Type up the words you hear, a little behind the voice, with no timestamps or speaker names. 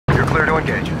clear to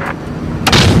engage.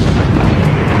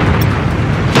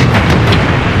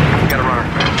 Got a runner.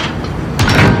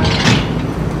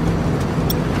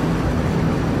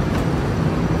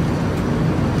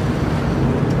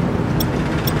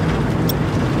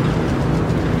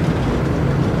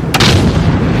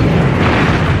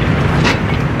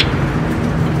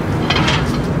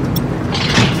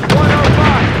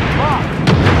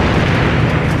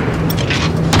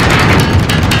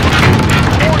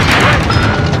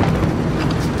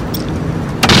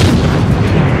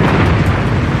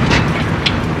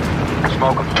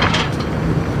 Smoke him.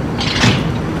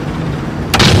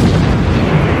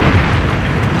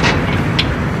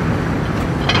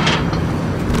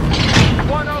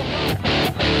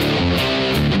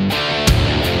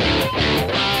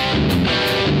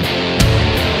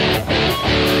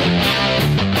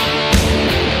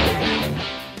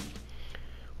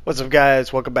 What's up,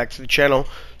 guys? Welcome back to the channel.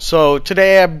 So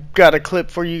today I've got a clip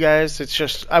for you guys. It's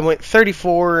just I went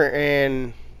 34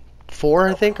 and 4,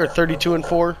 I think, or 32 and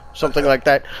 4, something like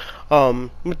that,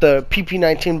 with the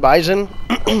PP19 Bison.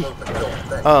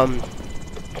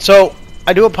 So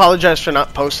I do apologize for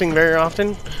not posting very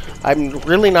often. I'm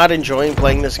really not enjoying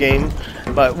playing this game,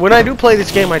 but when I do play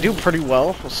this game I do pretty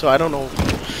well, so I don't know,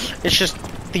 it's just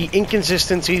the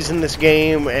inconsistencies in this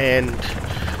game and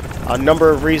a number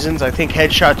of reasons. I think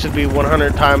headshots should be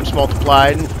 100 times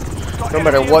multiplied, no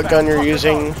matter what gun you're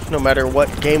using, no matter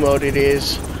what game mode it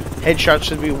is. Headshots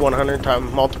should be 100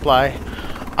 times multiply.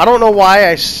 I don't know why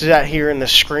I sat here in the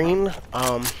screen.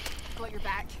 I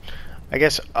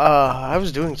guess I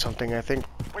was doing something. I think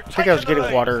I was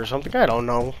getting water or something. I don't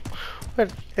know,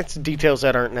 but it's details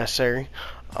that aren't necessary.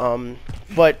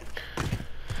 But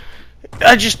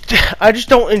I just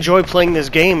don't enjoy playing this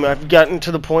game. I've gotten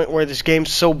to the point where this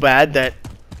game's so bad that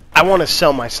I want to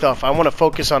sell my stuff. I want to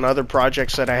focus on other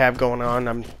projects that I have going on.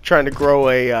 I'm trying to grow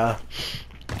a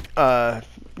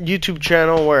YouTube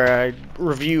channel where I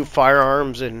review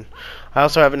firearms, and I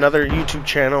also have another YouTube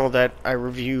channel that I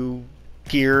review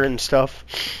gear and stuff,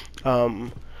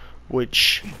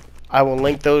 which I will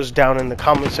link those down in the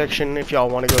comment section if y'all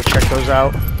want to go check those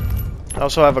out. I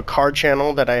also have a car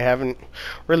channel that I haven't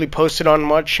really posted on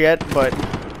much yet, but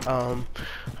I'm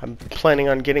planning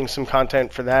on getting some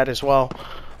content for that as well.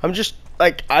 I'm just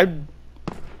like,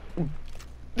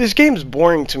 this game's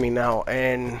boring to me now,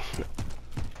 and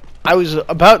I was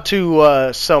about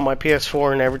to sell my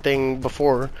PS4 and everything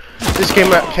before this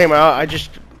game came out.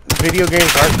 Video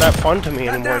games aren't that fun to me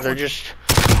anymore. They're just,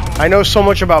 I know so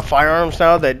much about firearms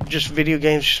now that just video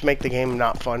games just make the game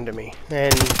not fun to me.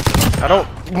 And I don't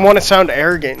want to sound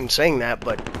arrogant in saying that,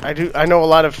 but I know a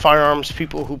lot of firearms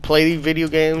people who play video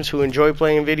games, who enjoy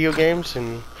playing video games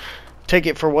and take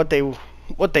it for what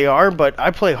they are, but I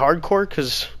play hardcore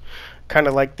because kind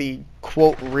of like the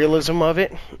quote realism of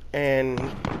it, and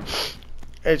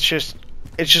it's just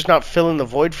not filling the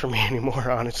void for me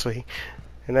anymore, honestly.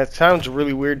 And that sounds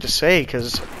really weird to say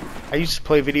because I used to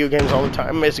play video games all the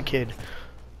time as a kid.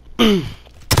 And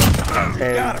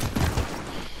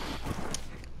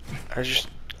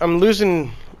I'm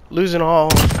losing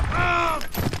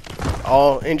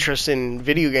all interest in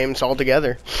video games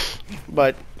altogether.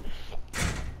 But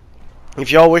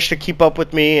if y'all wish to keep up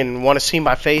with me and want to see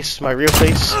my face, my real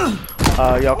face,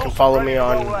 y'all can follow me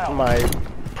on my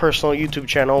personal YouTube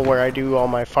channel where I do all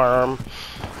my firearm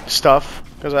stuff,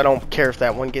 because I don't care if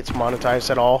that one gets monetized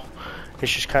at all.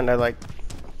 It's just kind of like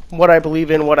what I believe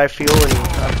in, what I feel, and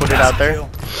I put it out there.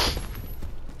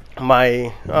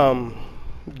 My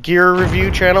gear review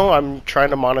channel, I'm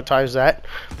trying to monetize that.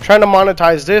 I'm trying to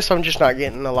monetize this. I'm just not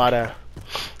getting a lot of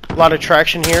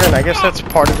traction here, and I guess that's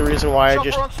part of the reason why I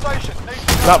just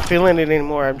not feeling it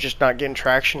anymore. I'm just not getting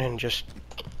traction and just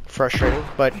frustrating.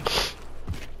 But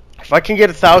if I can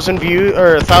get 1,000 views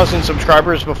or 1,000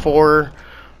 subscribers before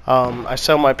I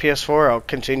sell my PS4, I'll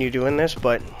continue doing this.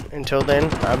 But until then,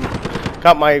 I've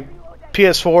got my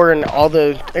PS4 and all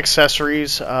the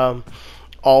accessories,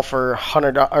 all for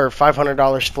 $100 or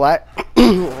 $500 flat.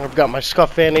 I've got my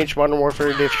Scuff Vantage Modern Warfare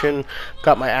Edition,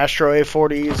 got my Astro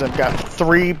A40s, I've got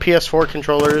 3 PS4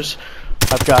 controllers,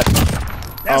 I've got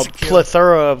a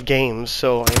plethora of games.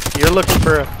 So if you're looking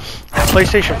for a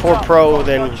PlayStation 4 Pro,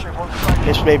 then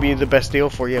this may be the best deal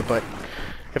for you. But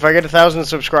if I get 1,000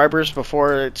 subscribers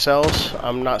before it sells,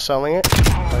 I'm not selling it.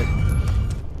 But,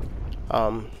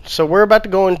 so we're about to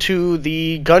go into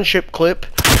the gunship clip,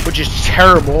 which is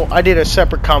terrible. I did a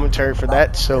separate commentary for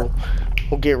that, so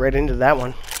we'll get right into that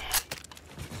one.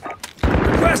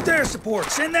 Request air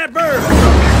support. Send that bird.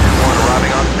 One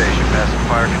arriving on station. Passing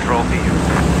fire control to you.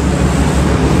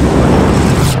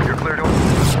 You're clear to.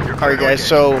 Alright guys,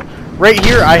 so Right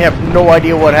here, I have no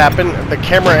idea what happened. The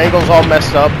camera angle's all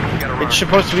messed up. It's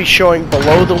supposed to be showing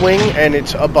below the wing, and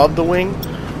it's above the wing.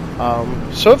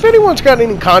 So if anyone's got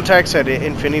any contacts at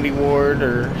Infinity Ward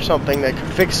or something that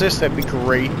could fix this, that'd be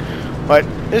great. But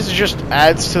this just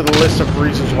adds to the list of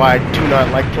reasons why I do not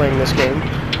like playing this game.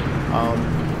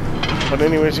 But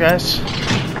anyways, guys,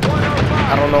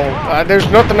 I don't know. There's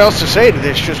nothing else to say to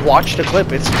this. Just watch the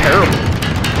clip. It's terrible.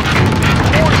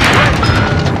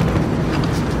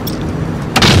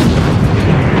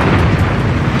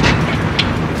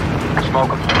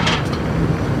 Smoke them.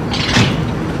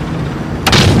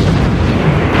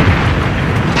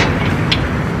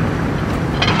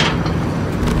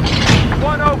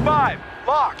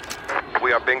 Locked.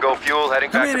 We are bingo fuel heading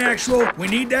Come back in, to base. Actual. We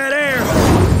need that air.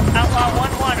 Outlaw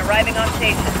 1-1 arriving on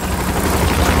station.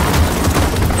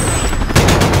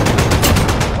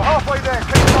 We're halfway there.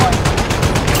 Keep tight.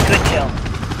 Good kill.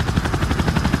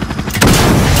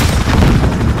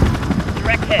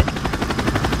 Direct hit.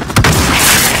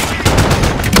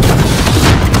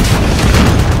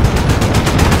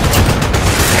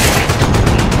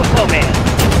 Whoa, man.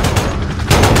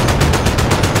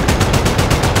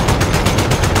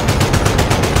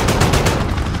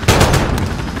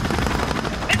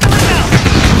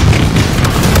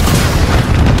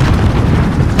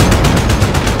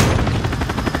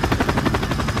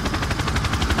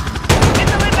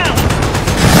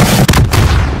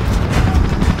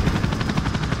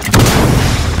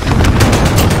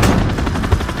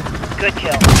 Good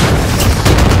kill.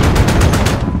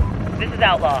 This is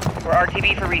Outlaw. We're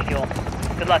RTB for refuel.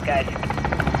 Good luck, guys.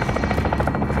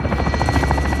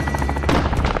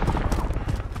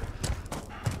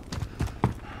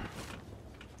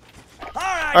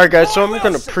 Alright, guys, so I'm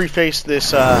going to preface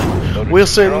this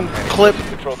Wilson clip.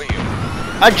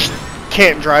 I just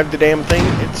can't drive the damn thing.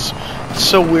 It's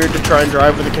so weird to try and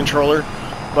drive with a controller.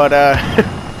 But I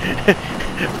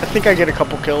think I get a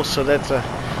couple kills, so that's a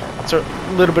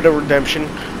little bit of redemption.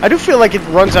 I do feel like it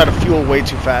runs out of fuel way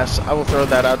too fast. I will throw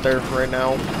that out there right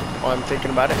now while I'm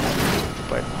thinking about it.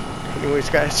 But anyways,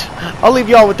 guys, I'll leave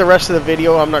y'all with the rest of the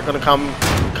video. I'm not going to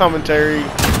commentate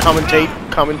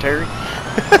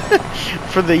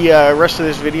for the rest of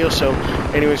this video. So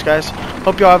anyways, guys,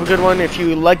 hope y'all have a good one. If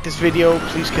you like this video,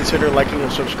 please consider liking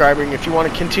and subscribing. If you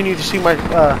want to continue to see my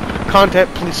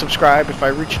content, please subscribe. If I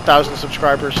reach 1,000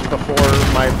 subscribers before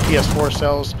my PS4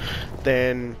 sells,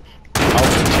 then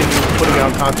I'll continue putting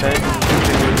out content and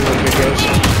continue doing videos.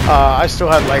 I still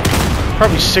have like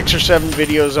probably 6 or 7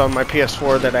 videos on my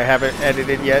PS4 that I haven't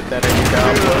edited yet that I need to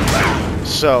upload.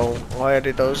 So I'll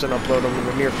edit those and upload them in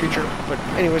the near future. But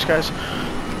anyways, guys,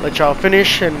 let y'all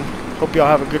finish and hope y'all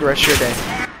have a good rest of your day.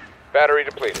 Battery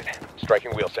depleted.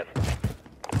 Striking Wilson.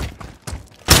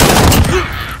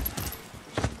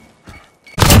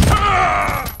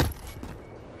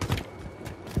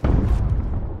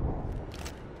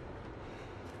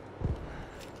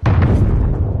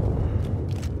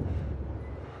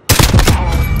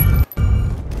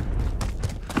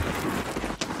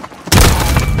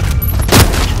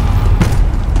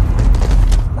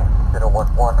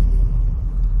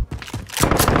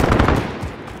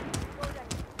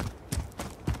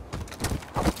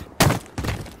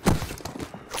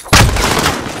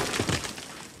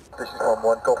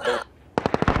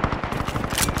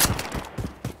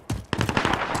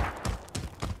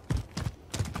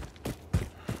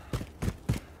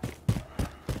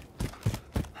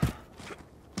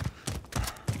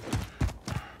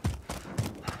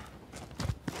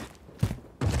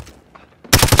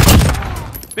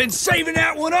 Been saving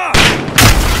that one up.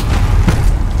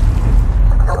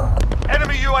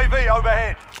 Enemy UAV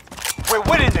overhead. We're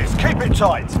winning this. Keep it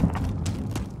tight.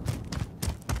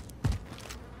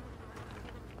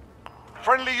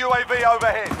 Friendly UAV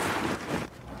overhead.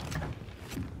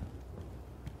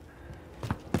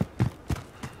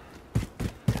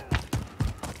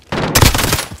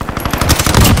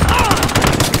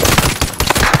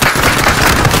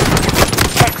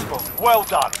 Textbook. Well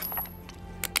done.